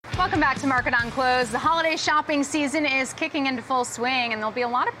Welcome back to Market on Close. The holiday shopping season is kicking into full swing, and there'll be a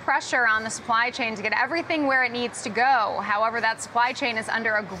lot of pressure on the supply chain to get everything where it needs to go. However, that supply chain is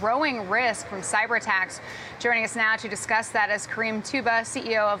under a growing risk from cyber attacks. Joining us now to discuss that is Kareem Tuba,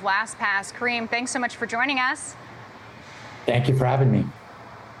 CEO of LastPass. Kareem, thanks so much for joining us. Thank you for having me.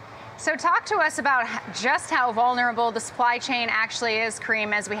 So talk to us about just how vulnerable the supply chain actually is,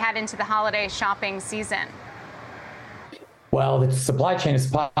 Kareem, as we head into the holiday shopping season. Well, the supply chain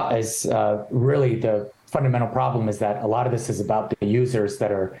is really the fundamental problem is that a lot of this is about the users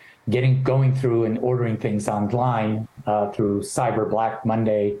that are going through and ordering things online through Cyber Black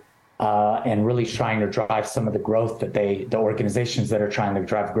Monday and really trying to drive some of the growth that the organizations that are trying to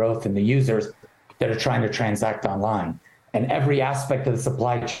drive growth and the users that are trying to transact online. And every aspect of the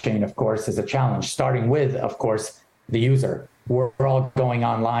supply chain, of course, is a challenge, starting with, of course, the user. We're all going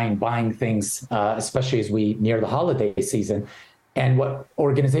online, buying things, especially as we near the holiday season. And what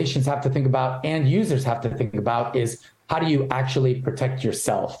organizations have to think about and users have to think about is how do you actually protect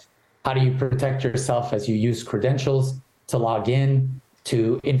yourself? How do you protect yourself as you use credentials to log in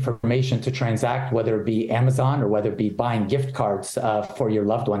to information to transact, whether it be Amazon or whether it be buying gift cards for your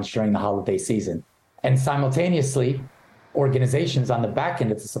loved ones during the holiday season? And simultaneously, organizations on the back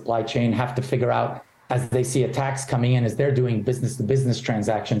end of the supply chain have to figure out, as they see attacks coming in, as they're doing business-to-business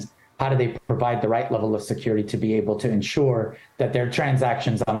transactions, how do they provide the right level of security to be able to ensure that their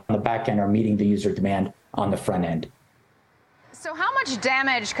transactions on the back end are meeting the user demand on the front end? So how much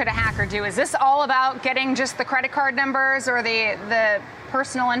damage could a hacker do? Is this all about getting just the credit card numbers or the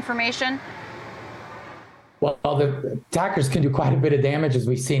personal information? Well, the attackers can do quite a bit of damage, as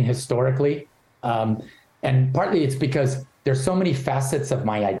we've seen historically. And partly it's because there's so many facets of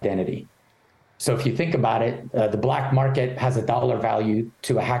my identity. So if you think about it, the black market has a dollar value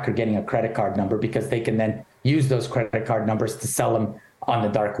to a hacker getting a credit card number because they can then use those credit card numbers to sell them on the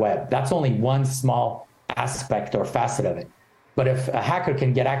dark web. That's only one small aspect or facet of it. But if a hacker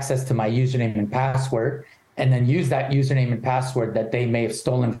can get access to my username and password and then use that username and password that they may have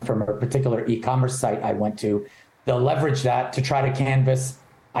stolen from a particular e-commerce site I went to, they'll leverage that to try to canvas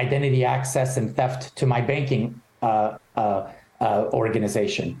identity access and theft to my banking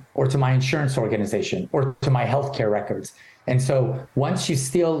organization, or to my insurance organization, or to my healthcare records. And so once you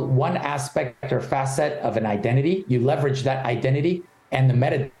steal one aspect or facet of an identity, you leverage that identity and the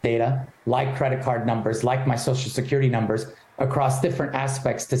metadata, like credit card numbers, like my social security numbers, across different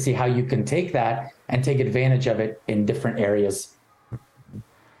aspects to see how you can take that and take advantage of it in different areas.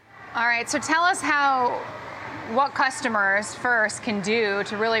 All right, so tell us what customers first can do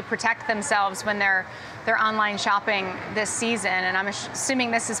to really protect themselves when they're online shopping this season. And I'm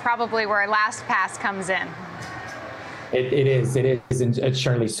assuming this is probably where LastPass comes in. It is, and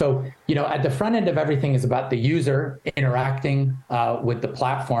Shirley. So, at the front end of everything is about the user interacting with the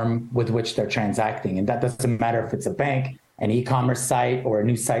platform with which they're transacting. And that doesn't matter if it's a bank, an e-commerce site, or a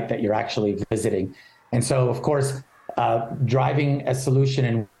new site that you're actually visiting. And so, of course, driving a solution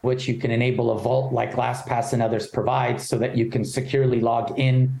in which you can enable a vault like LastPass and others provide so that you can securely log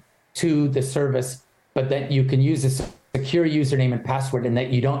in to the service, but that you can use a secure username and password and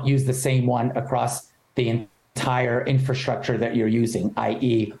that you don't use the same one across the entire infrastructure that you're using,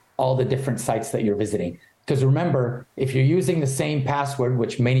 i.e. all the different sites that you're visiting. Because remember, if you're using the same password,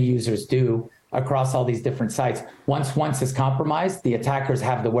 which many users do across all these different sites, once is compromised, the attackers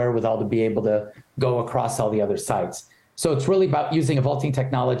have the wherewithal to be able to go across all the other sites. So it's really about using a vaulting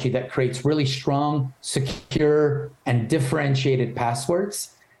technology that creates really strong, secure, and differentiated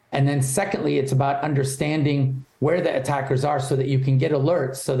passwords. And then secondly, it's about understanding where the attackers are so that you can get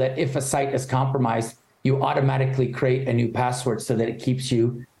alerts so that if a site is compromised, you automatically create a new password so that it keeps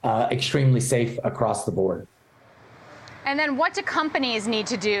you extremely safe across the board. And then what do companies need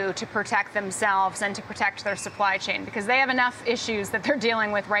to do to protect themselves and to protect their supply chain? Because they have enough issues that they're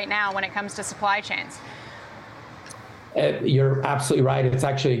dealing with right now when it comes to supply chains. You're absolutely right. It's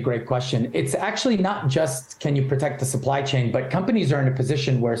actually a great question. It's actually not just can you protect the supply chain, but companies are in a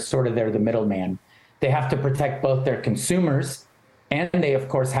position where sort of they're the middleman. They have to protect both their consumers and they, of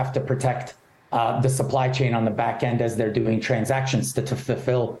course, have to protect the supply chain on the back end as they're doing transactions to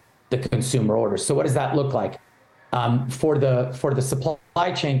fulfill the consumer orders. So what does that look like? For the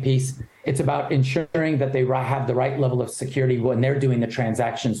supply chain piece, it's about ensuring that they have the right level of security when they're doing the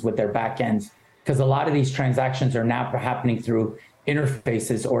transactions with their back ends, because a lot of these transactions are now happening through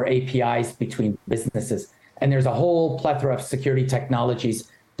interfaces or APIs between businesses. And there's a whole plethora of security technologies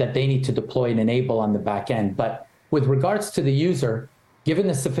that they need to deploy and enable on the back end. But with regards to the user, given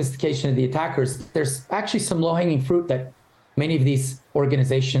the sophistication of the attackers, there's actually some low-hanging fruit that many of these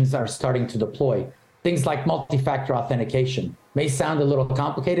organizations are starting to deploy. Things like multi-factor authentication. may sound a little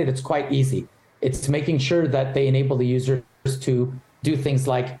complicated. It's quite easy. It's making sure that they enable the users to do things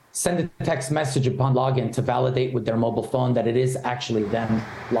like send a text message upon login to validate with their mobile phone that it is actually them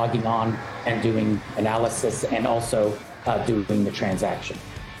logging on and doing analysis and also doing the transaction.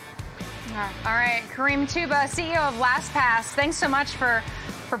 All right, Kareem Tuba, CEO of LastPass, thanks so much for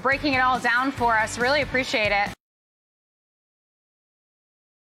breaking it all down for us. Really appreciate it.